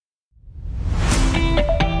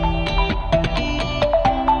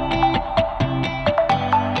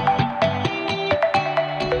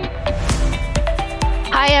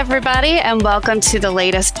everybody, and welcome to the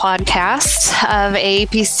latest podcast of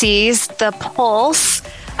AAPC's The Pulse.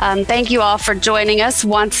 Thank you all for joining us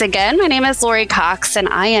once again. My name is Lori Cox, and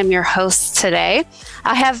I am your host today.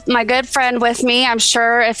 I have my good friend with me. I'm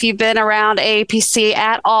sure if you've been around AAPC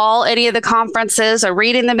at all, any of the conferences or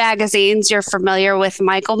reading the magazines, you're familiar with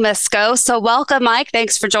Michael Miscoe. So welcome, Mike.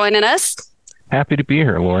 Thanks for joining us. Happy to be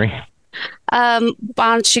here, Lori. Why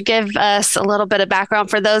don't you give us a little bit of background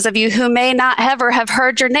for those of you who may not ever have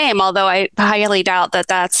heard your name, although I highly doubt that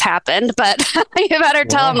that's happened, but you better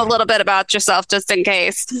tell them a little bit about yourself just in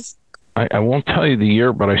case. I won't tell you the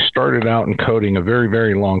year, but I started out in coding a very,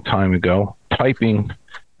 very long time ago. Typing,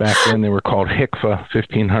 back then they were called HICFA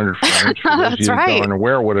 1500 frames. For those of you who aren't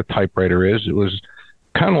aware what a typewriter is, it was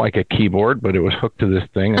kind of like a keyboard, but it was hooked to this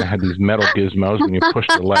thing, and it had these metal gizmos, and you pushed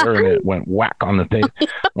the letter, and it went whack on the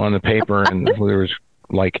paper, and there was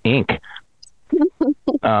like ink.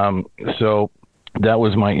 So that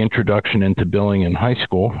was my introduction into billing in high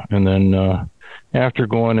school, and then after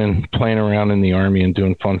going and playing around in the Army and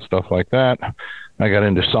doing fun stuff like that, I got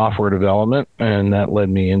into software development, and that led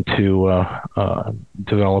me into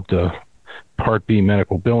developed a Part B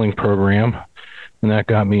medical billing program. And that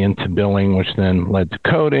got me into billing, which then led to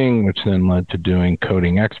coding, which then led to doing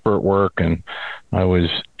coding expert work. And I was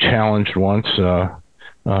challenged once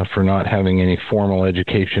for not having any formal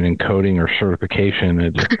education in coding or certification.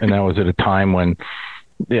 And that was at a time when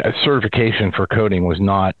certification for coding was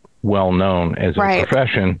not well known as a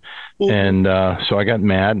profession. And so I got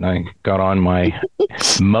mad, and I got on my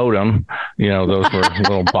modem. You know, those were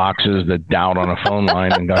little boxes that dialed on a phone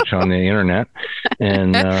line and got you on the internet,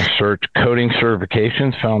 and searched coding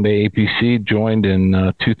certifications, found AAPC, joined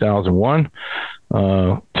in 2001,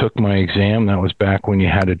 took my exam. That was back when you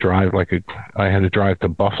had to drive I had to drive to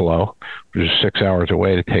Buffalo, which is 6 hours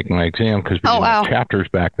away, to take my exam because we didn't have chapters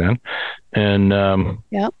back then. And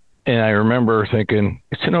And I remember thinking,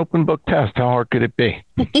 it's an open book test. How hard could it be?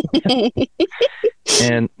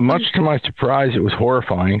 And much to my surprise, it was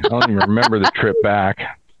horrifying. I don't even remember the trip back.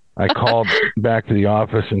 I called back to the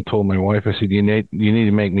office and told my wife, I said, you need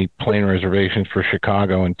to make me plane reservations for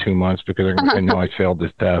Chicago in 2 months because I know I failed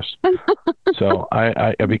this test. So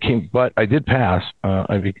I became, but I did pass.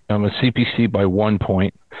 I'm a CPC by 1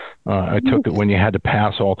 point. I took it when you had to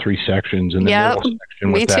pass all three sections, and the middle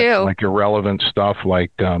section was like irrelevant stuff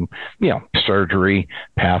like, surgery,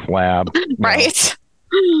 path lab,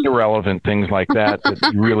 irrelevant things like that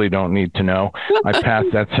you really don't need to know. I passed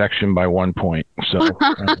that section by 1 point. So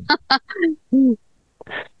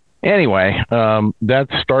anyway, that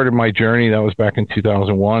started my journey. That was back in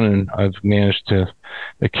 2001, and I've managed to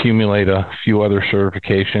accumulate a few other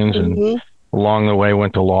certifications, and along the way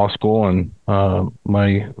went to law school, and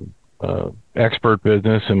my expert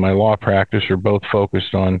business and my law practice are both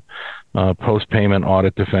focused on post-payment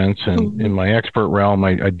audit defense. And in my expert realm,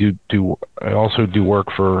 I also do work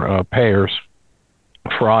for payers,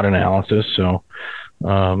 fraud analysis. So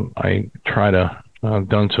I try to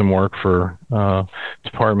done some work for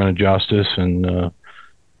Department of Justice, and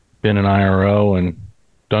been an IRO, and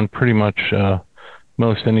done pretty much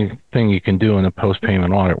most anything you can do in the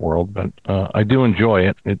post-payment audit world. But I do enjoy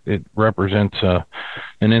it. It represents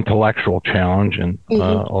an intellectual challenge, and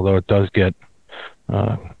although it does get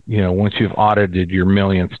once you've audited your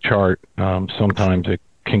millionth chart, sometimes it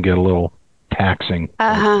can get a little taxing.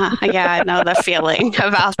 Yeah, I know the feeling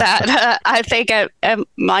about that. I think I'm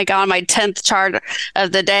like on my 10th chart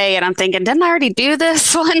of the day, and I'm thinking, didn't I already do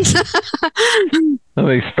this one? Well,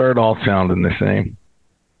 they start all sounding the same.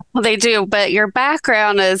 Well, they do, but your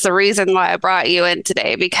background is the reason why I brought you in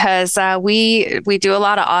today, because we do a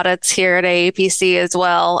lot of audits here at AAPC as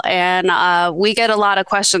well, and we get a lot of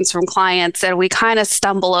questions from clients, and we kind of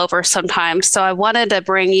stumble over sometimes. So I wanted to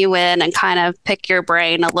bring you in and kind of pick your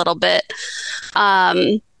brain a little bit.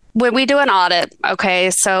 When we do an audit,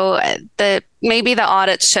 so maybe the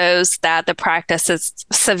audit shows that the practice is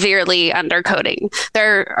severely undercoding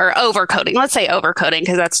or overcoding. Let's say overcoding,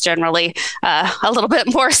 because that's generally a little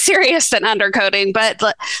bit more serious than undercoding. But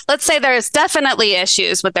let's say there's definitely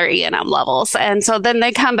issues with their E&M levels. And so then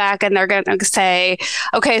they come back and they're going to say,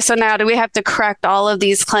 okay, so now do we have to correct all of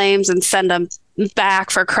these claims and send them back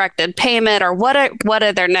for corrected payment, or what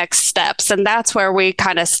are their next steps? And that's where we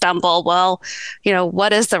kind of stumble. Well,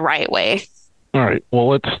 what is the right way? All right.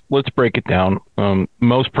 Well, let's break it down.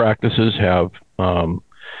 Most practices have, federal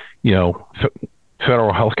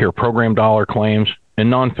healthcare program dollar claims and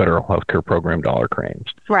non-federal healthcare program dollar claims.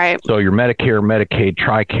 Right. So your Medicare, Medicaid,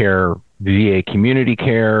 TRICARE, VA community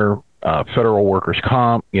care, federal workers'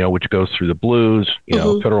 comp, which goes through the blues,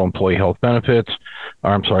 federal employee health benefits.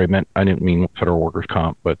 Or, I'm sorry, I didn't mean federal workers'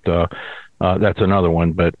 comp, but That's another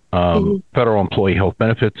one. But federal employee health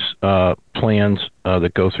benefits plans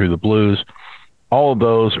that go through the Blues, all of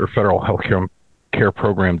those are federal health care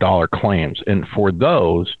program dollar claims. And for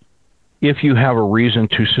those, if you have a reason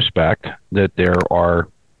to suspect that there are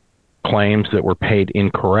claims that were paid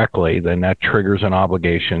incorrectly, then that triggers an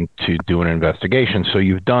obligation to do an investigation. So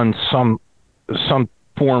you've done some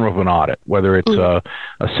form of an audit, whether it's a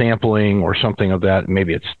sampling or something of that.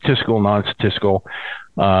 Maybe it's statistical, non-statistical.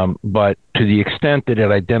 But to the extent that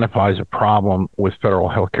it identifies a problem with federal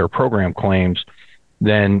healthcare program claims,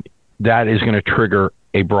 then that is going to trigger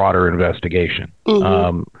a broader investigation.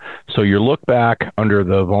 So your look back under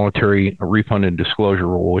the voluntary refund and disclosure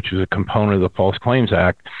rule, which is a component of the False Claims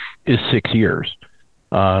Act, is 6 years.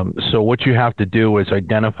 So what you have to do is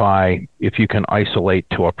identify if you can isolate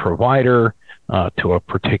to a provider, to a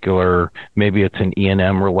particular, maybe it's an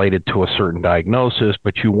E&M related to a certain diagnosis,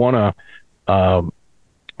 but you want to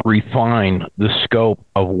refine the scope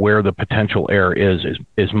of where the potential error is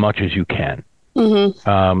as much as you can.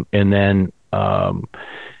 And then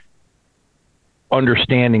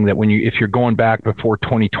understanding that if you're going back before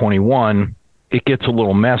 2021, it gets a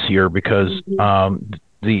little messier because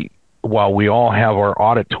while we all have our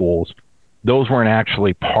audit tools, those weren't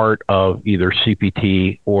actually part of either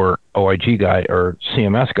CPT or OIG guide or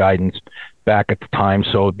CMS guidance back at the time.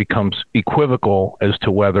 So it becomes equivocal as to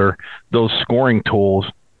whether those scoring tools,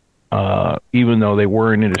 even though they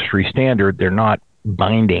were an industry standard, they're not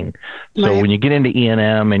binding. So when you get into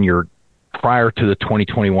E&M and you're prior to the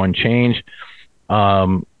 2021 change, I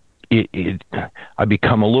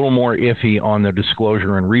become a little more iffy on the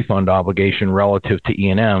disclosure and refund obligation relative to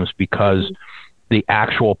E&Ms because the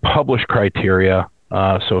actual published criteria,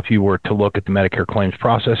 so if you were to look at the Medicare Claims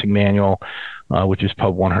Processing Manual, which is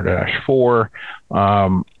Pub 100-4,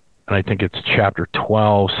 and I think it's Chapter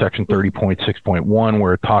 12, Section 30.6.1,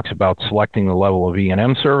 where it talks about selecting the level of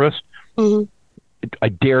E&M service. I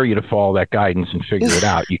dare you to follow that guidance and figure it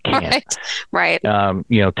out. You can't. Right. To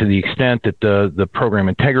the extent that the Program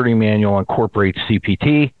Integrity Manual incorporates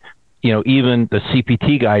CPT, even the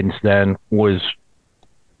CPT guidance then was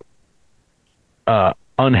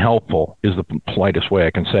unhelpful, is the politest way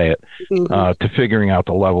I can say it, to figuring out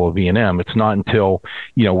the level of E&M. It's not until,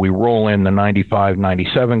 we roll in the 95,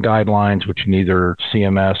 97 guidelines, which neither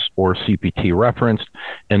CMS or CPT referenced,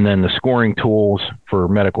 and then the scoring tools for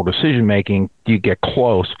medical decision making, you get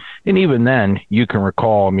close. And even then, you can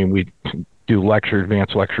recall, we do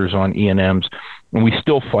advanced lectures on E&Ms, and we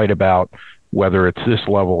still fight about whether it's this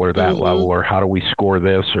level or that level, or how do we score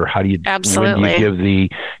this, or how do you, when do you give the,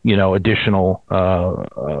 additional,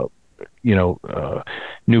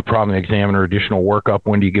 new problem examiner additional workup,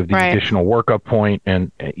 when do you give the additional workup point?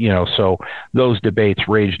 And, so those debates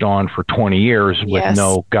raged on for 20 years with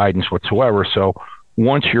no guidance whatsoever. So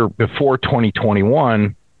once you're before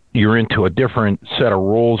 2021, you're into a different set of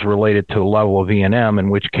rules related to the level of E&M, in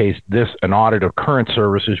which case an audit of current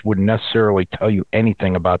services wouldn't necessarily tell you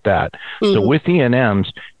anything about that. So with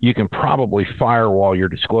E&Ms, you can probably firewall your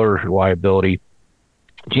disclosure liability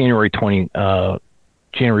January 1st,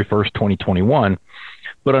 2021.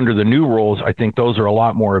 But under the new rules, I think those are a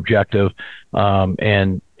lot more objective.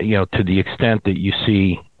 And, to the extent that you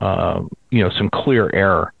see, some clear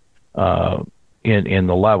error, in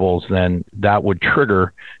the levels, then that would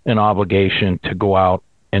trigger an obligation to go out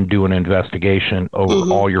and do an investigation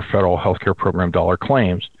over all your federal healthcare program dollar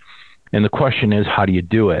claims. And the question is, how do you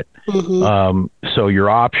do it? So your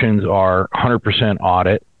options are 100%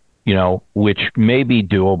 audit, which may be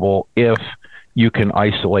doable if you can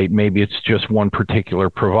isolate. Maybe it's just one particular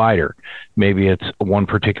provider. Maybe it's one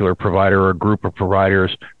particular provider or a group of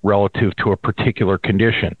providers relative to a particular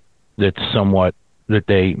condition that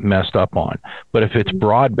they messed up on. But if it's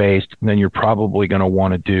broad-based, then you're probably going to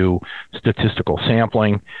want to do statistical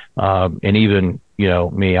sampling. And even,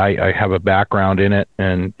 me, I have a background in it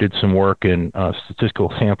and did some work in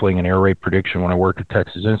statistical sampling and error rate prediction when I worked at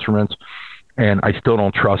Texas Instruments. And I still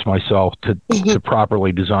don't trust myself to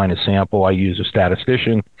properly design a sample. I use a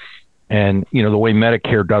statistician. And, the way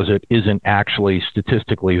Medicare does it isn't actually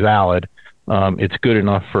statistically valid. It's good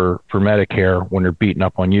enough for Medicare when they're beating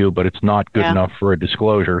up on you, but it's not good enough for a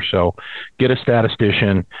disclosure. So get a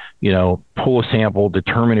statistician, pull a sample,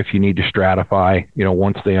 determine if you need to stratify,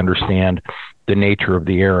 once they understand the nature of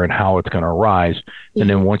the error and how it's going to arise. And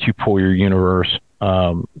then once you pull your universe,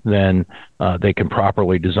 then they can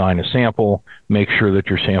properly design a sample, make sure that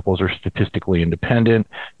your samples are statistically independent,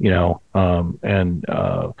 and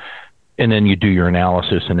then you do your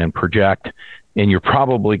analysis and then project. And you're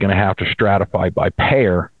probably going to have to stratify by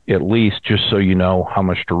payer, at least, just so you know how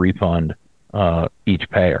much to refund each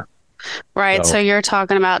payer. Right. So So you're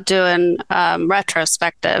talking about doing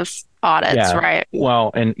retrospective audits, yeah, right?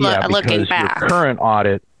 well, and yeah, Looking because your back. current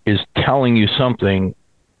audit is telling you something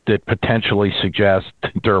that potentially suggests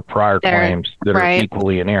there are prior There, claims that are right.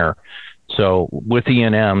 equally in error. So with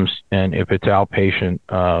E&Ms, and if it's outpatient,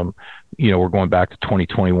 we're going back to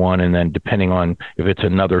 2021, and then depending on if it's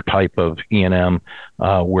another type of E&M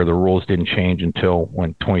where the rules didn't change until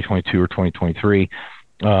when 2022 or 2023,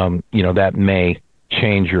 that may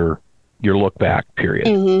change your look back period.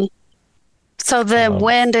 Hmm. So then Um,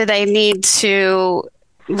 when do they need to,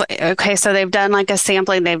 okay, so they've done like a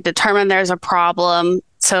sampling, they've determined there's a problem.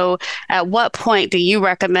 So at what point do you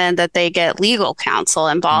recommend that they get legal counsel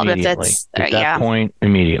involved if Immediately. it's, At that yeah, point,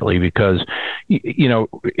 immediately, because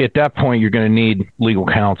at that point you're going to need legal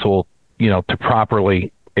counsel, to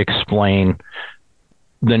properly explain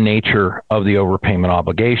the nature of the overpayment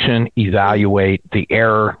obligation, evaluate the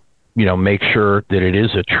error, make sure that it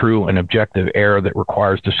is a true and objective error that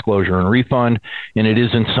requires disclosure and refund, and it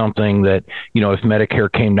isn't something that, if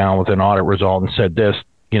Medicare came down with an audit result and said this,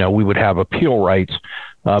 we would have appeal rights.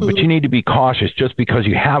 But mhm, you need to be cautious. Just because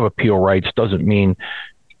you have appeal rights doesn't mean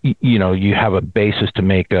you have a basis to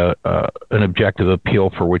make an objective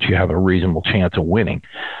appeal for which you have a reasonable chance of winning.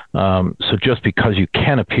 So just because you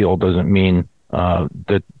can appeal doesn't mean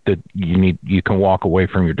that you can walk away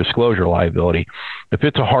from your disclosure liability. If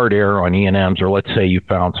it's a hard error on E&Ms, or let's say you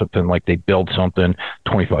found something like they billed something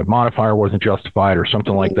 25 modifier wasn't justified or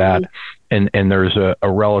something like that, and there's a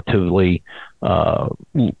relatively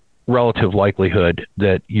relative likelihood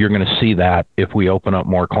that you're going to see that if we open up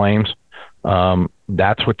more claims.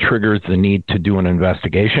 That's what triggers the need to do an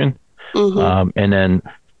investigation. mhm, And then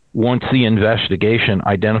once the investigation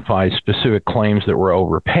identifies specific claims that were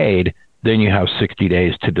overpaid, then you have 60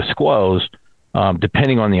 days to disclose,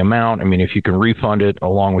 depending on the amount. I mean, if you can refund it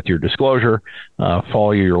along with your disclosure,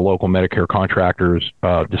 follow your local Medicare contractors'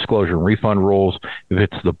 disclosure and refund rules. If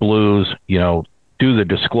it's the blues, do the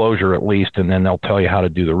disclosure at least, and then they'll tell you how to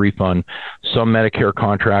do the refund. Some Medicare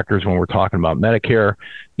contractors, when we're talking about Medicare,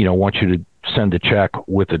 want you to send a check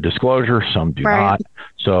with a disclosure. Some do right. not.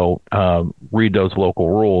 So read those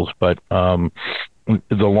local rules. But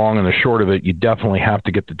the long and the short of it, you definitely have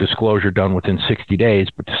to get the disclosure done within 60 days.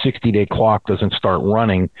 But the 60-day clock doesn't start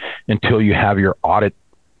running until you have your audit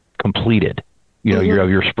completed. You have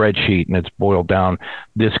your spreadsheet and it's boiled down,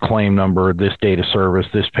 this claim number, this date of service,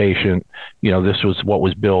 this patient, this was what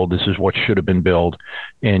was billed, this is what should have been billed,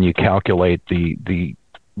 and you calculate the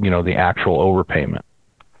actual overpayment.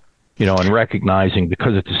 And recognizing,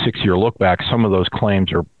 because it's a 6-year look back, some of those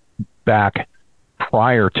claims are back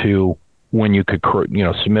prior to when you could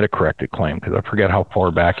submit a corrected claim, because I forget how far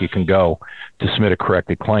back you can go to submit a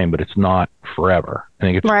corrected claim, but it's not forever. I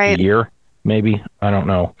think it's Right. a year. Maybe, I don't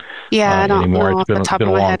know Yeah, I don't anymore. know It's off the been top been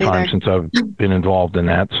of a my long head time either. since I've been involved in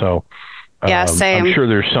that. So Yeah, I'm same. sure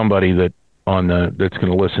there's somebody that's going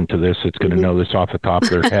to listen to this that's going to know this off the top of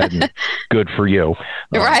their head. And good for you.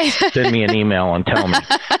 Right. Send me an email and tell me,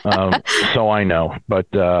 so I know. But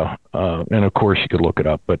and of course you could look it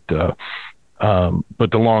up. But the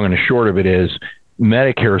long and the short of it is,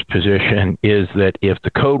 Medicare's position is that if the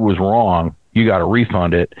code was wrong, you got to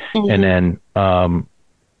refund it, and then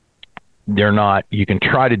you can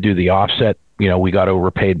try to do the offset. We got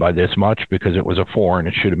overpaid by this much because it was a 4 and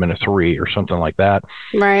it should have been a 3 or something like that.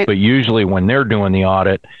 Right. But usually when they're doing the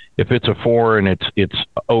audit, if it's a 4 and it's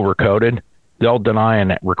overcoded, they'll deny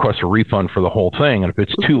and request a refund for the whole thing. And if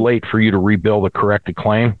it's too late for you to rebill the corrected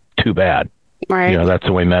claim, too bad. Right. That's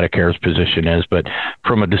the way Medicare's position is. But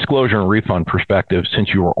from a disclosure and refund perspective, since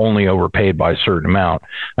you were only overpaid by a certain amount,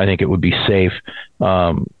 I think it would be safe,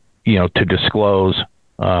 to disclose,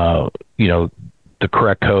 the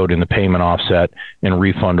correct code and the payment offset and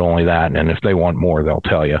refund only that. And if they want more, they'll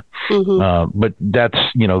tell you. But that's,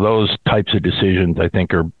 those types of decisions I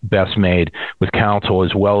think are best made with counsel,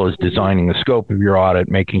 as well as designing the scope of your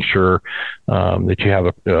audit, making sure that you have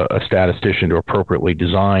a statistician to appropriately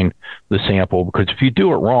design the sample, because if you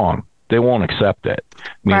do it wrong, they won't accept it.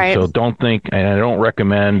 Right. So don't think, and I don't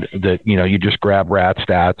recommend that, you just grab rat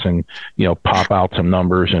stats and, pop out some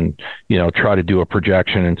numbers and, try to do a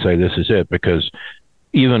projection and say, this is it, because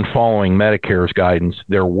even following Medicare's guidance,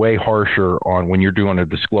 they're way harsher on when you're doing a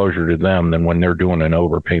disclosure to them than when they're doing an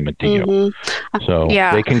overpayment to you. So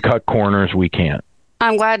they can cut corners. We can't.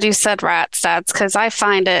 I'm glad you said rat stats, because I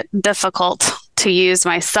find it difficult to use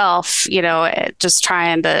myself, just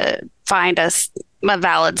trying to find a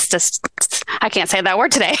valid I can't say that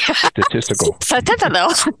word today. Statistical.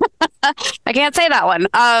 Statistical. I can't say that one.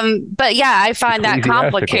 But yeah, I find that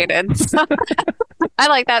complicated. I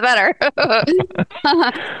like that better.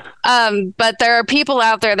 But there are people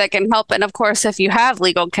out there that can help. And of course, if you have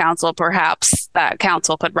legal counsel, perhaps that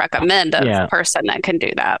counsel could recommend a person that can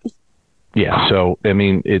do that. Yeah. So, I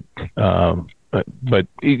mean, but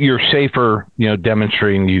you're safer,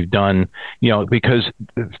 demonstrating you've done, because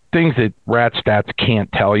things that rat stats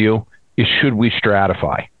can't tell you is, should we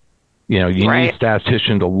stratify? You need a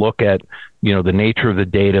statistician to look at, the nature of the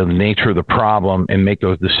data, the nature of the problem, and make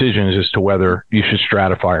those decisions as to whether you should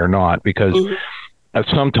stratify or not. Because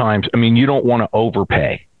sometimes, you don't want to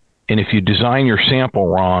overpay. And if you design your sample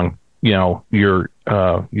wrong, you're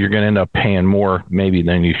going to end up paying more maybe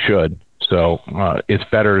than you should. So it's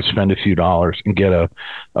better to spend a few dollars and get a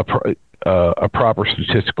proper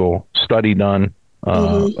statistical study done,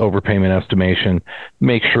 overpayment estimation,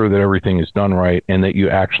 make sure that everything is done right, and that you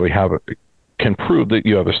actually can prove that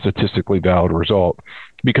you have a statistically valid result.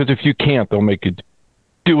 Because if you can't, they'll make you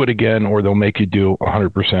do it again, or they'll make you do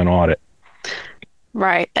 100% audit.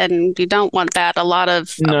 Right. And you don't want that.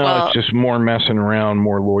 It's just more messing around,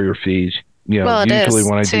 more lawyer fees. Usually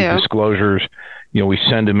when I do disclosures, we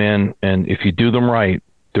send them in, and if you do them right,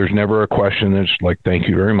 there's never a question that's like, thank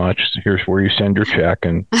you very much. Here's where you send your check.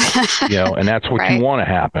 And, and that's what you want to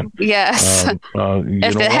happen. Yes.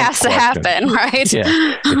 If it has to happen, right? Yeah.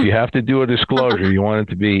 If you have to do a disclosure, you want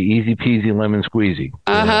it to be easy peasy, lemon squeezy.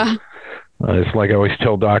 It's like I always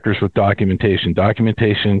tell doctors with documentation.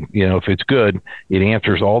 Documentation, if it's good, it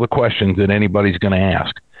answers all the questions that anybody's going to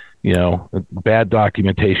ask. Bad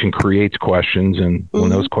documentation creates questions, and when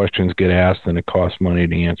those questions get asked, then it costs money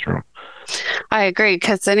to answer them. I agree,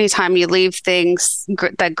 because anytime you leave things,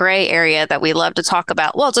 the gray area that we love to talk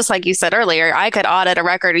about, well, just like you said earlier, I could audit a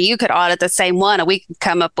record, or you could audit the same one, and we could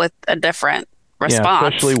come up with a different response. Yeah,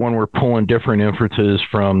 especially when we're pulling different inferences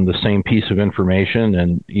from the same piece of information.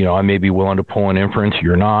 And, I may be willing to pull an inference.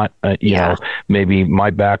 You're not. Maybe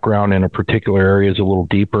my background in a particular area is a little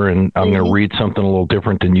deeper, and I'm going to read something a little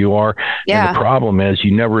different than you are. Yeah. And the problem is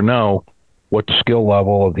you never know what the skill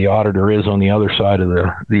level of the auditor is on the other side of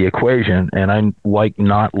the equation. And I like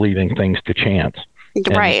not leaving things to chance.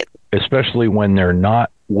 Right. And especially when they're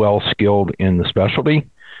not well skilled in the specialty.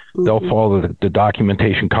 They'll follow the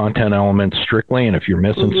documentation content elements strictly, and if you're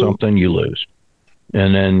missing something, you lose.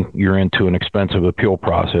 And then you're into an expensive appeal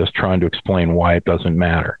process trying to explain why it doesn't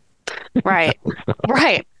matter. Right.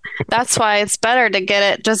 Right. That's why it's better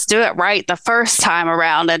to just do it right the first time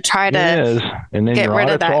around and try to and then get your rid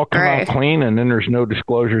of audits that all come gray. out clean, and then there's no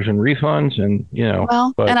disclosures and refunds, and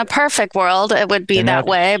Well, in a perfect world, it would be that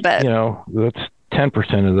way, but that's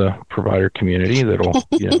 10% of the provider community that'll,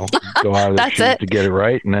 go out of their shoes to get it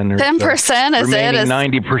right. And then there's 10% is remaining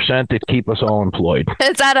 90% that keep us all employed.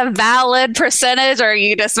 Is that a valid percentage, or are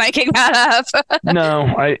you just making that up? No,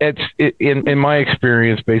 in my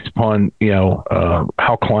experience, based upon,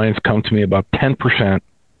 how clients come to me, about 10%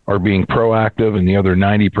 are being proactive, and the other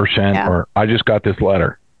 90% are, I just got this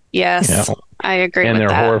letter. Yes, I agree with that. And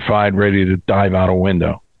they're horrified, ready to dive out a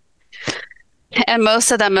window. And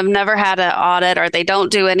most of them have never had an audit, or they don't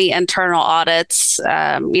do any internal audits.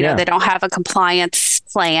 They don't have a compliance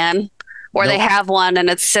plan, or they have one and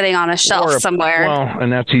it's sitting on a shelf somewhere. Well, and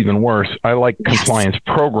that's even worse. I like compliance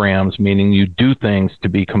programs, meaning you do things to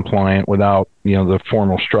be compliant without, the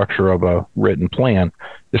formal structure of a written plan,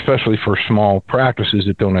 especially for small practices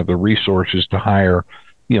that don't have the resources to hire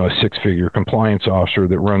a six-figure compliance officer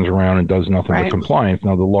that runs around and does nothing but compliance.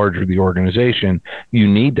 Now, the larger the organization, you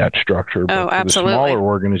need that structure. But for absolutely. the smaller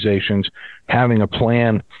organizations, having a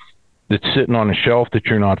plan that's sitting on a shelf that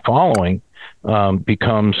you're not following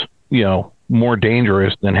becomes, more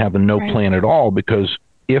dangerous than having no plan at all. Because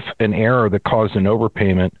if an error that caused an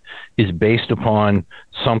overpayment is based upon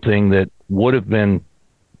something that would have been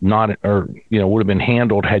would have been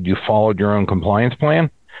handled had you followed your own compliance plan,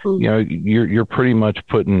 you're pretty much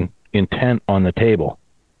putting intent on the table,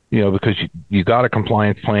 because you got a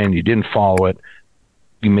compliance plan, you didn't follow it,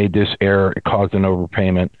 you made this error, it caused an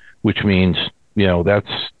overpayment, which means,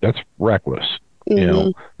 that's reckless.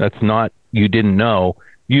 That's not, you didn't know,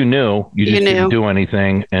 you knew, you just didn't do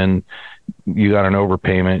anything, and you got an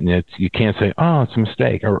overpayment, and you can't say, oh, it's a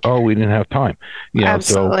mistake, or, oh, we didn't have time.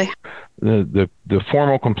 Absolutely. So the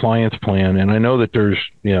formal compliance plan, and I know that there's,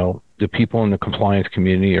 the people in the compliance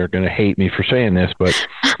community are going to hate me for saying this, but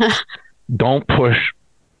don't push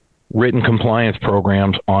written compliance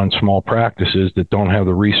programs on small practices that don't have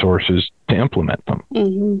the resources to implement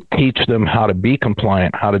them. Teach them how to be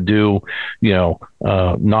compliant, how to do,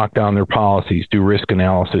 knock down their policies, do risk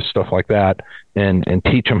analysis, stuff like that, and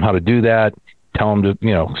teach them how to do that. Tell them to,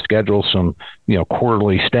 schedule some,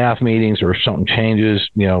 quarterly staff meetings, or if something changes,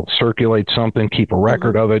 circulate something, keep a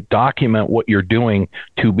record of it, document what you're doing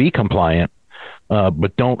to be compliant,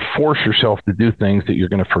 but don't force yourself to do things that you're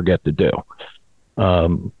going to forget to do.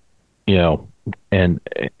 And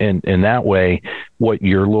that way, what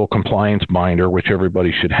your little compliance binder, which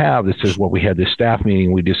everybody should have, that says, well, we had this staff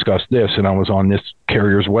meeting, we discussed this, and I was on this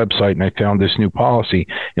carrier's website and I found this new policy,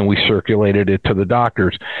 and we circulated it to the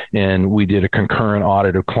doctors, and we did a concurrent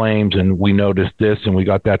audit of claims, and we noticed this, and we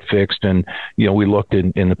got that fixed, and we looked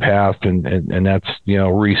in the past, and that's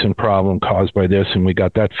a recent problem caused by this, and we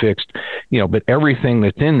got that fixed. But everything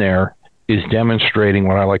that's in there is demonstrating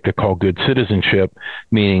what I like to call good citizenship,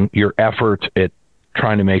 meaning your efforts at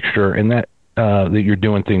trying to make sure and that you're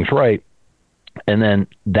doing things right. And then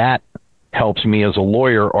that helps me as a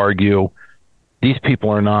lawyer argue these people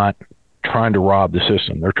are not trying to rob the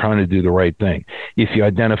system. They're trying to do the right thing. If you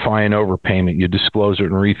identify an overpayment, you disclose it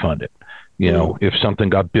and refund it. If something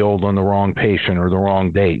got billed on the wrong patient or the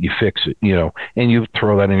wrong date, you fix it, and you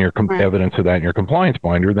throw that in your evidence of that in your compliance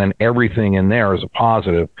binder, then everything in there is a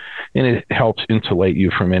positive, and it helps insulate you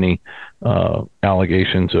from any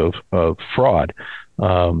allegations of fraud.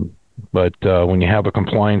 But when you have a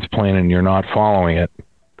compliance plan and you're not following it,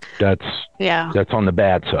 that's on the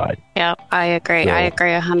bad side. Yeah, I agree. I agree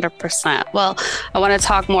 100%. Well, I want to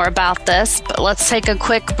talk more about this, but let's take a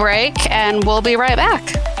quick break and we'll be right back.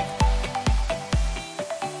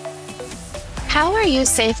 How are you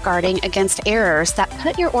safeguarding against errors that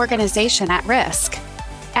put your organization at risk?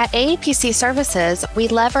 At AAPC Services, we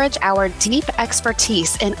leverage our deep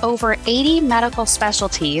expertise in over 80 medical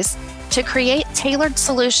specialties to create tailored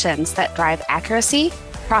solutions that drive accuracy,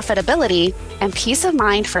 profitability, and peace of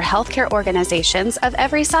mind for healthcare organizations of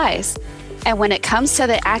every size. And when it comes to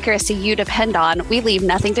the accuracy you depend on, we leave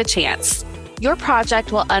nothing to chance. Your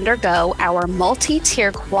project will undergo our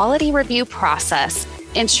multi-tier quality review process,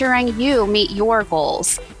 ensuring you meet your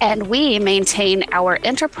goals, and we maintain our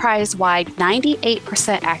enterprise-wide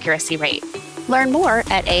 98% accuracy rate. Learn more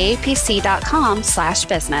at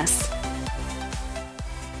aapc.com/business.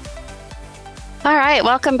 All right,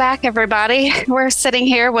 welcome back, everybody. We're sitting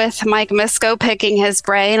here with Mike Miscoe, picking his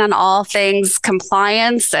brain on all things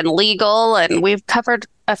compliance and legal, and we've covered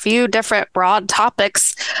a few different broad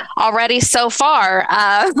topics already so far.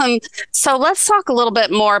 So let's talk a little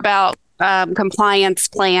bit more about compliance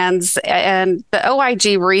plans, and the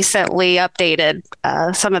OIG recently updated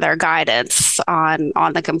some of their guidance on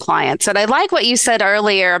the compliance. And I like what you said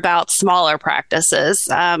earlier about smaller practices.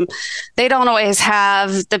 They don't always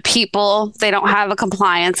have the people, they don't have a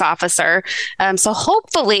compliance officer. So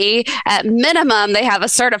hopefully at minimum, they have a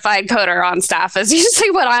certified coder on staff is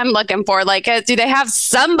usually what I'm looking for. Like, do they have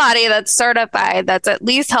somebody that's certified that's at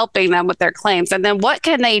least helping them with their claims? And then what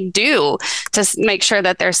can they do to make sure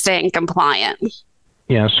that they're staying compliant?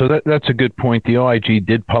 Yeah, so that's a good point. The OIG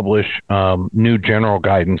did publish new general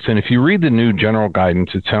guidance. And if you read the new general guidance,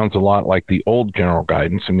 it sounds a lot like the old general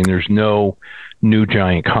guidance. I mean, there's no new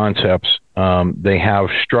giant concepts. They have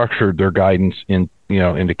structured their guidance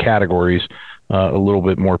into categories a little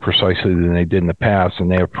bit more precisely than they did in the past.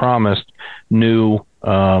 And they have promised new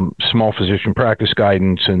small physician practice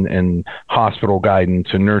guidance and hospital guidance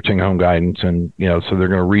and nursing home guidance. And, so they're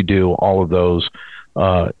going to redo all of those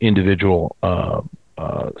individual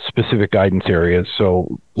specific guidance areas.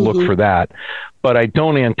 So look for that. But I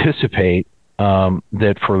don't anticipate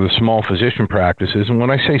that for the small physician practices, and when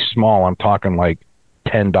I say small, I'm talking like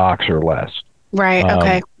 10 docs or less. Right.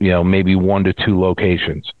 Okay. Maybe 1 to 2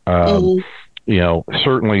 locations. Certainly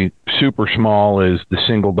super small is the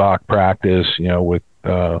single doc practice, with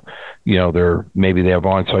maybe they have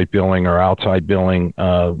on-site billing or outside billing,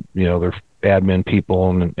 they're admin people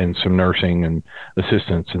and some nursing and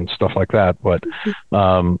assistants and stuff like that. But,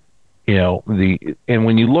 and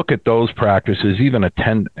when you look at those practices, even a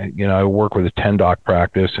 10, I work with a 10 doc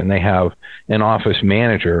practice, and they have an office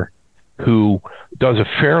manager who does a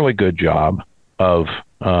fairly good job of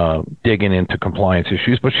digging into compliance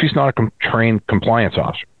issues, but she's not a trained compliance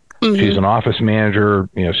officer. She's an office manager,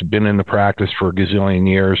 she's been in the practice for a gazillion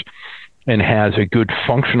years and has a good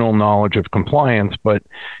functional knowledge of compliance, but,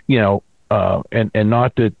 and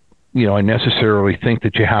not that, I necessarily think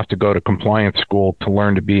that you have to go to compliance school to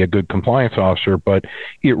learn to be a good compliance officer, but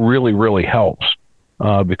it really, really helps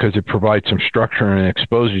because it provides some structure and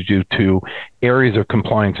exposes you to areas of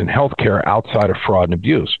compliance in healthcare outside of fraud and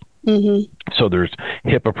abuse. Mm-hmm. So there's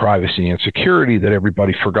HIPAA, privacy, and security that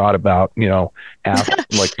everybody forgot about, after,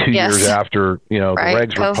 like 2 years after, the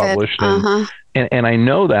regs were COVID. published. And I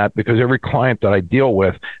know that because every client that I deal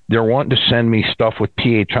with, they're wanting to send me stuff with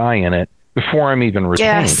PHI in it before I'm even retained.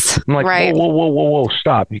 Yes, I'm like, whoa,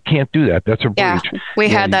 stop. You can't do that. That's a breach. Yeah, we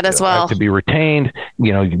had that as well. I have to be retained.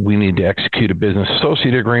 We need to execute a business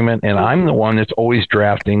associate agreement. And I'm the one that's always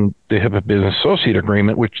drafting the HIPAA business associate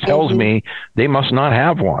agreement, which tells me they must not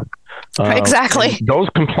have one. Exactly. Those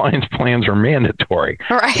compliance plans are mandatory.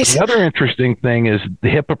 Right. The other interesting thing is the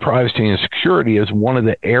HIPAA, privacy, and security is one of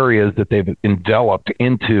the areas that they've enveloped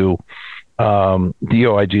into the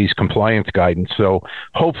OIG's compliance guidance. So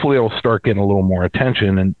hopefully it'll start getting a little more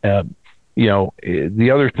attention. And,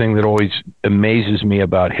 the other thing that always amazes me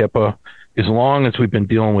about HIPAA, as long as we've been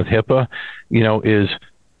dealing with HIPAA, is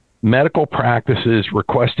medical practices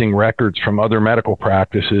requesting records from other medical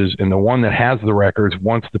practices, and the one that has the records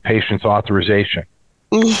wants the patient's authorization.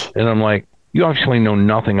 And I'm like, you obviously know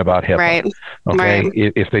nothing about HIPAA. Right. Okay. Right.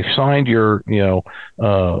 If they've signed your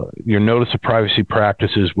notice of privacy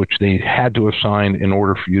practices, which they had to have signed in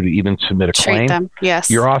order for you to even submit a claim,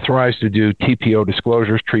 yes. You're authorized to do TPO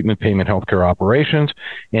disclosures, treatment, payment, healthcare operations,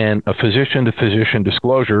 and a physician-to-physician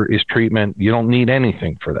disclosure is treatment. You don't need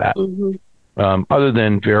anything for that. Other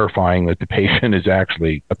than verifying that the patient is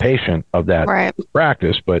actually a patient of that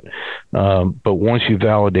practice. But once you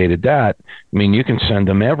validated that, you can send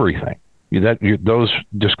them everything. Those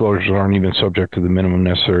disclosures aren't even subject to the minimum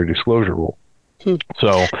necessary disclosure rule.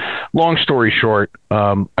 So long story short,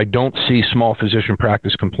 I don't see small physician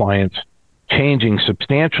practice compliance changing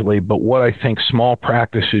substantially, but what I think small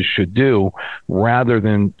practices should do, rather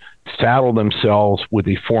than saddle themselves with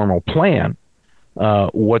a formal plan,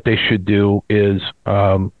 what they should do is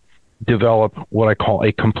develop what I call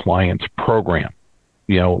a compliance program,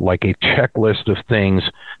 like a checklist of things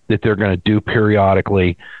that they're going to do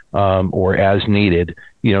periodically or as needed,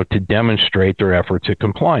 to demonstrate their efforts at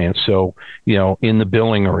compliance. So, in the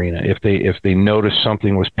billing arena, if they notice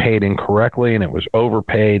something was paid incorrectly and it was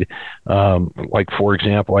overpaid, like, for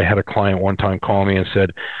example, I had a client one time call me and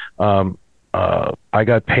said, I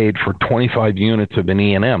got paid for 25 units of an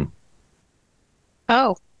E&M.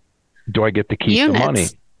 Oh. Do I get to keep the money?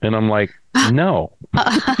 And I'm like, no,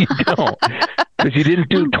 you don't, because you didn't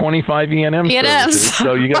do 25 E&M services,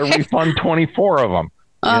 so you got to refund 24 of them.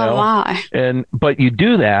 My! But you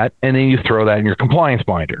do that, and then you throw that in your compliance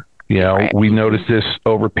binder. We noticed this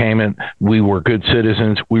overpayment. We were good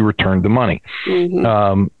citizens. We returned the money.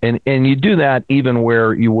 And you do that even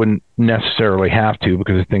where you wouldn't necessarily have to,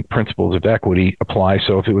 because I think principles of equity apply.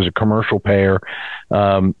 So if it was a commercial payer,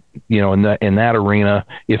 in that arena,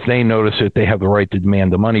 if they notice it, they have the right to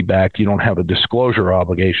demand the money back. You don't have a disclosure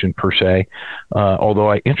obligation per se.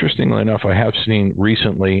 Although interestingly enough, I have seen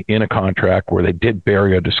recently in a contract where they did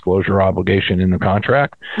bury a disclosure obligation in the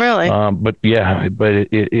contract. Really? But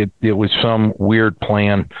it was some weird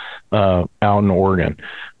plan out in Oregon.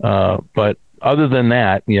 But other than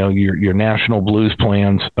that, your national blues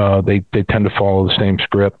plans, they tend to follow the same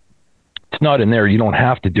script. It's not in there. You don't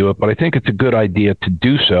have to do it, but I think it's a good idea to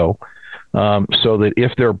do so that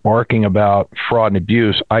if they're barking about fraud and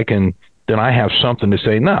abuse, then I have something to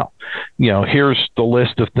say. No, here's the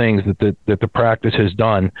list of things that the practice has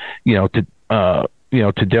done,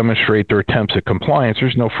 to demonstrate their attempts at compliance.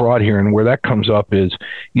 There's no fraud here. And where that comes up is,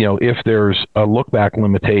 if there's a look back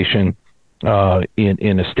limitation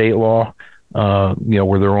in a state law,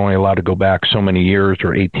 where they're only allowed to go back so many years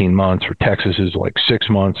or 18 months, or Texas is like 6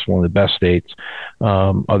 months, one of the best states.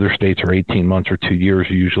 Other states are 18 months or 2 years.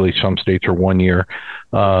 Usually some states are 1 year.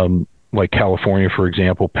 Like California, for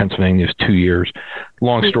example, Pennsylvania is 2 years.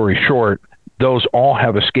 Long story short, those all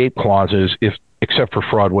have escape clauses except for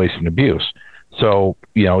fraud, waste, and abuse. So,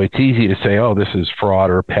 it's easy to say, oh, this is fraud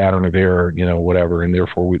or a pattern of error, whatever, and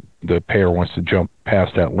therefore the payer wants to jump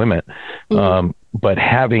past that limit. But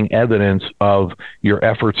having evidence of your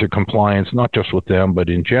efforts at compliance, not just with them, but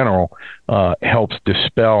in general, helps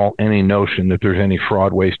dispel any notion that there's any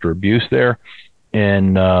fraud, waste, or abuse there,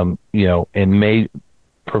 and may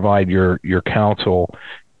provide your counsel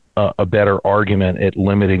a better argument at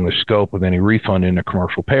limiting the scope of any refund in a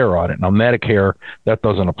commercial payer audit. Now, Medicare, that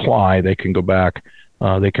doesn't apply. They can go back,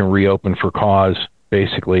 they can reopen for cause.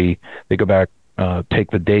 Basically, they go back,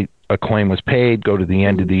 take the date a claim was paid, go to the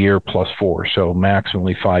end of the year +4, so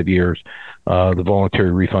maximally 5 years. The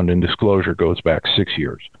voluntary refund and disclosure goes back 6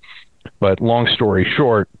 years. But long story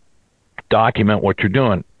short, document what you're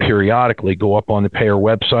doing. Periodically go up on the payer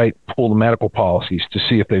website, pull the medical policies to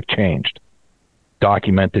see if they've changed.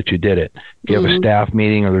 document that you did it. If you have a staff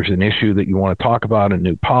meeting or there's an issue that you want to talk about, a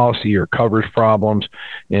new policy or coverage problems,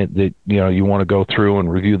 and that you want to go through and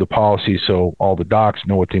review the policy so all the docs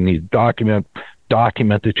know what they need to document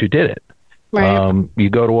that you did it. Right. You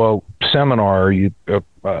go to a seminar, you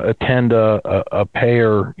attend a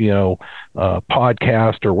payer,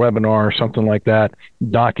 podcast or webinar or something like that,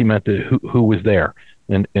 document who was there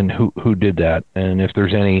and who did that, and if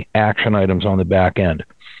there's any action items on the back end.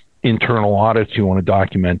 Internal audits, you want to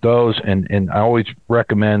document those, and I always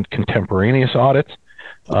recommend contemporaneous audits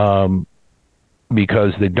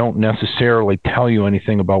because they don't necessarily tell you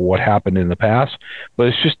anything about what happened in the past, but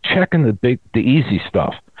it's just checking the easy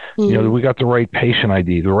stuff. We got the right patient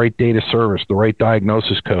ID, the right data service, the right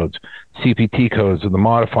diagnosis codes, CPT codes, or the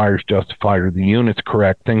modifiers justified, or the units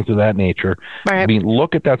correct, things of that nature. Right. I mean,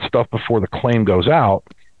 look at that stuff before the claim goes out.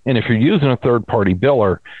 And if you're using a third-party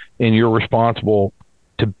biller and you're responsible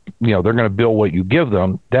to, they're going to bill what you give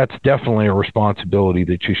them, that's definitely a responsibility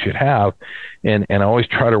that you should have. And I always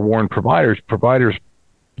try to warn providers. Providers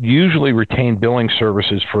usually retain billing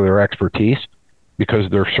services for their expertise,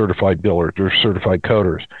 because they're certified billers, they're certified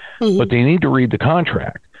coders, but they need to read the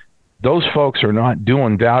contract. Those folks are not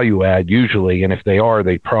doing value add usually, and if they are,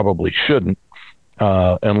 they probably shouldn't,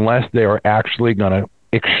 unless they are actually going to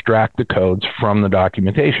extract the codes from the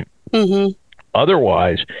documentation.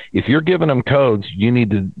 Otherwise, if you're giving them codes, you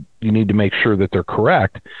need to make sure that they're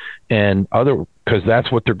correct, because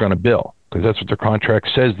that's what they're going to bill. Because that's what their contract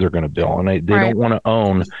says they're going to bill. And they don't want to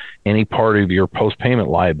own any part of your post-payment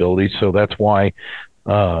liability. So that's why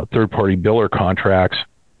third-party biller contracts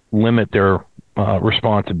limit their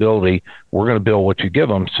responsibility. We're going to bill what you give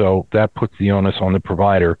them. So that puts the onus on the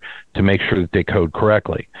provider to make sure that they code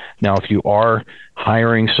correctly. Now, if you are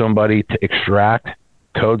hiring somebody to extract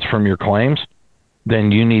codes from your claims,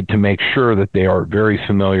 then you need to make sure that they are very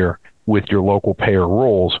familiar with your local payer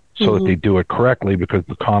rules so that they do it correctly, because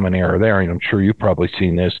the common error there, and I'm sure you've probably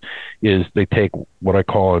seen this, is they take what I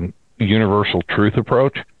call a universal truth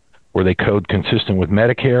approach, where they code consistent with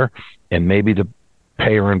Medicare, and maybe the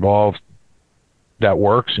payer involved that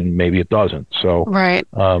works and maybe it doesn't. So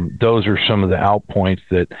those are some of the out points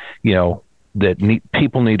that,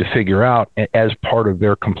 people need to figure out as part of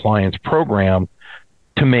their compliance program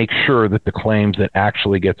to make sure that the claims that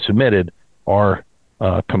actually get submitted are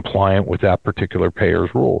compliant with that particular payer's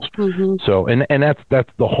rules. So, and that's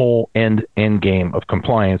the whole end game of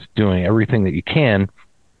compliance, doing everything that you can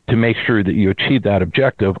to make sure that you achieve that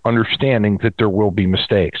objective, understanding that there will be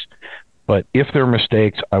mistakes. But if they're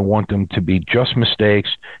mistakes, I want them to be just mistakes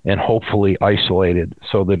and hopefully isolated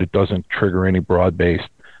so that it doesn't trigger any broad-based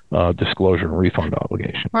disclosure and refund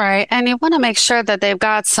obligation. Right. And you want to make sure that they've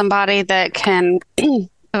got somebody that can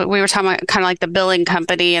we were talking about kind of like the billing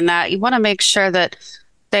company, and that you want to make sure that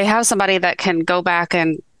they have somebody that can go back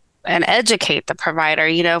and educate the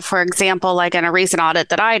provider. For example, like in a recent audit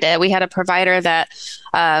that I did, we had a provider that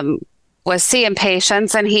was seeing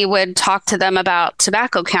patients, and he would talk to them about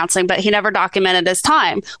tobacco counseling, but he never documented his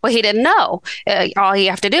time. Well, he didn't know. All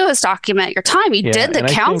you have to do is document your time. You did the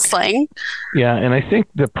counseling. And I think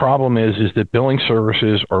the problem is that billing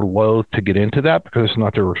services are loath to get into that because it's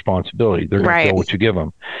not their responsibility. They're going to bill what you give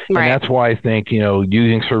them. And that's why I think,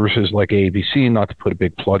 using services like AAPC, not to put a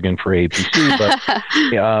big plug in for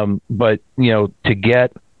AAPC, but to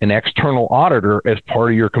get an external auditor as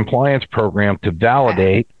part of your compliance program to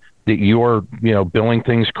validate that you're, billing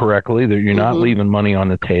things correctly, that you're not leaving money on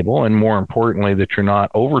the table, and more importantly, that you're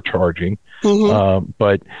not overcharging.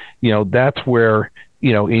 But, that's where,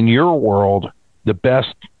 in your world, the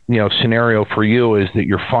best, scenario for you is that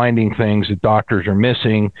you're finding things that doctors are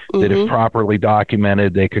missing that if properly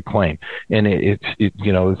documented, they could claim. And it's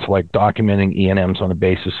like documenting E&Ms on the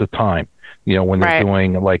basis of time. When they're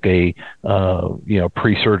doing like a,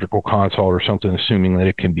 pre-surgical consult or something, assuming that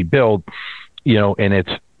it can be billed, and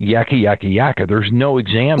it's yakka. There's no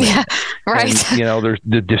exam. And, there's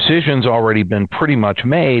the decision's already been pretty much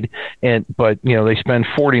made, but they spend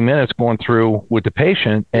 40 minutes going through with the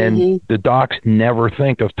patient, and the docs never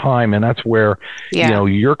think of time, and that's where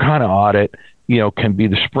your kind of audit can be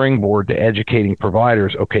the springboard to educating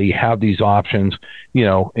providers. Okay, you have these options,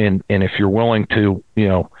 and if you're willing to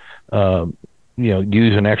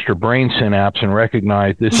use an extra brain synapse and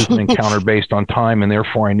recognize this is an encounter based on time, and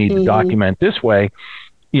therefore I need to document this way,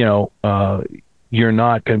 you're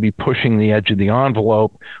not going to be pushing the edge of the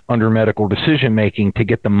envelope under medical decision making to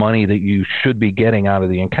get the money that you should be getting out of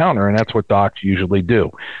the encounter. And that's what docs usually do.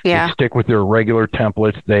 They stick with their regular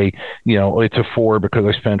templates. They, it's a 4 because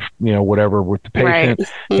I spent, whatever with the patient,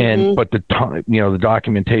 but the time, the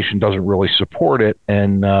documentation doesn't really support it.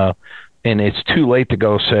 And, and it's too late to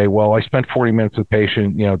go say, well, I spent 40 minutes with the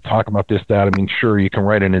patient, talk about this, that. I mean, sure, you can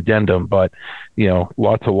write an addendum, but,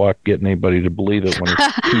 lots of luck getting anybody to believe it when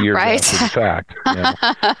it's 2 years right. after the fact.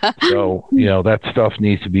 So, that stuff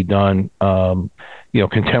needs to be done,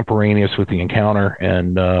 contemporaneous with the encounter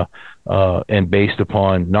and based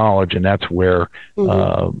upon knowledge. And that's where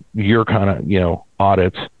your kind of,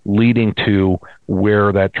 audits leading to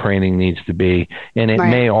where that training needs to be. And it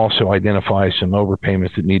may also identify some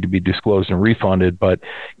overpayments that need to be disclosed and refunded, but,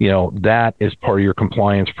 that is part of your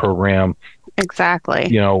compliance program.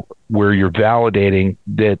 Exactly. Where you're validating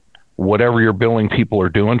that whatever your billing people are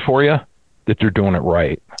doing for you, that they're doing it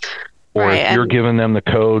right. Or if you're giving them the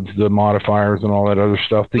codes, the modifiers, and all that other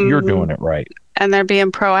stuff, that you're doing it right. And they're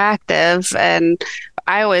being proactive. And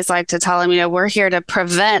I always like to tell them, we're here to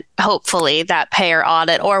prevent, hopefully, that payer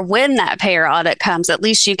audit. Or when that payer audit comes, at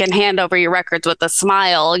least you can hand over your records with a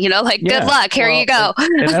smile, good luck, here you go.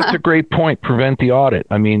 And that's a great point, prevent the audit.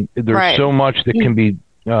 I mean, there's so much that can be,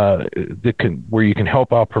 where you can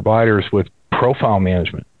help out providers with profile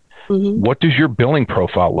management. What does your billing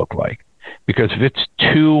profile look like? Because if it's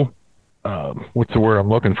too, what's the word I'm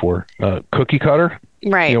looking for? Cookie cutter,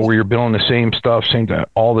 right? Where you're billing the same stuff,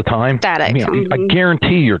 all the time. Static. I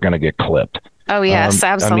guarantee you're going to get clipped. Oh yes,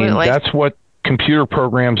 absolutely. That's what computer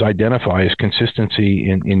programs identify as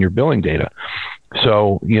consistency in your billing data.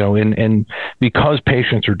 So, and because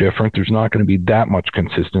patients are different, there's not going to be that much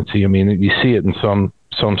consistency. I mean, you see it in some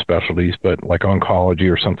specialties, but like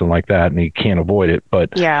oncology or something like that, and you can't avoid it.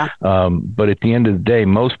 But but at the end of the day,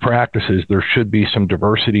 most practices, there should be some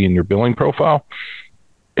diversity in your billing profile.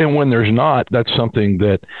 And when there's not, that's something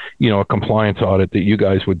that, a compliance audit that you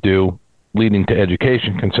guys would do leading to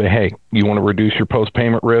education can say, hey, you want to reduce your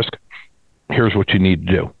post-payment risk? Here's what you need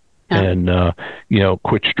to do. And,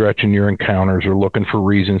 quit stretching your encounters or looking for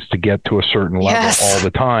reasons to get to a certain level all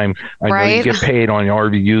the time. I know you get paid on your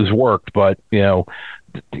RVUs worked, but,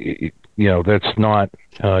 that's not,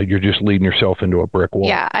 you're just leading yourself into a brick wall.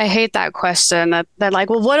 Yeah, I hate that question. They're like,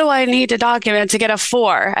 well, what do I need to document to get a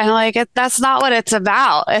 4? And that's not what it's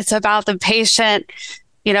about. It's about the patient.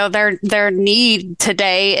 Their need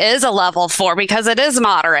today is a level 4 because it is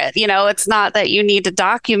moderate. It's not that you need to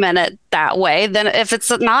document it that way. Then if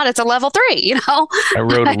it's not, it's a level 3, I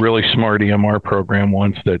wrote a really smart EMR program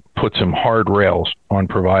once that put some hard rails on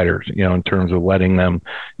providers, in terms of letting them,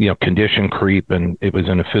 condition creep. And it was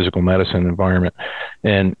in a physical medicine environment.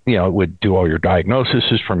 And, it would do all your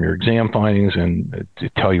diagnoses from your exam findings and to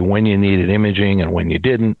tell you when you needed imaging and when you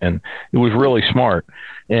didn't. And it was really smart.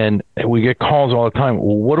 And we get calls all the time.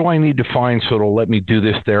 Well, what do I need to find so it'll let me do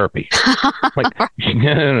this therapy? Like,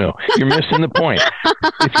 no. You're missing the point.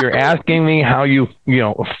 If you're asking me how you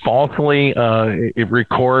falsely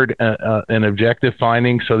record an objective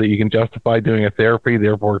finding so that you can justify doing a therapy,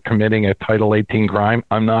 therefore committing a Title 18 crime,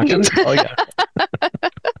 I'm not going to tell you.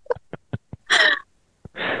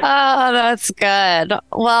 Oh, that's good.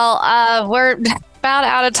 Well, we're about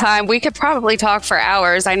out of time. We could probably talk for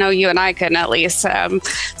hours. I know you and I couldn't, at least.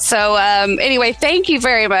 Anyway, thank you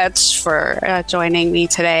very much for joining me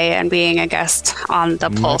today and being a guest on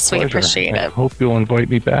The Pulse. We appreciate it. I hope you'll invite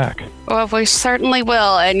me back. Well, we certainly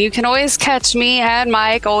will. And you can always catch me and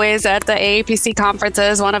Mike always at the AAPC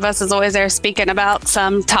conferences. One of us is always there speaking about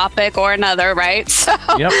some topic or another, right? So,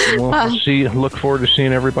 yep. We'll look forward to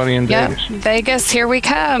seeing everybody in Vegas. Vegas, here we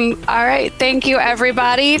come. All right. Thank you,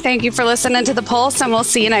 everybody. Thank you for listening to The Pulse, and we'll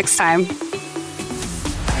see you next time.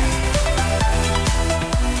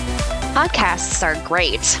 Podcasts are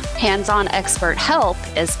great. Hands-on expert help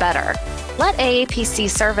is better. Let AAPC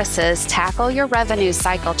Services tackle your revenue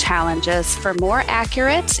cycle challenges for more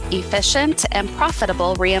accurate, efficient, and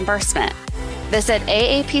profitable reimbursement. Visit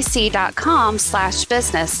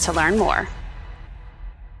aapc.com/business to learn more.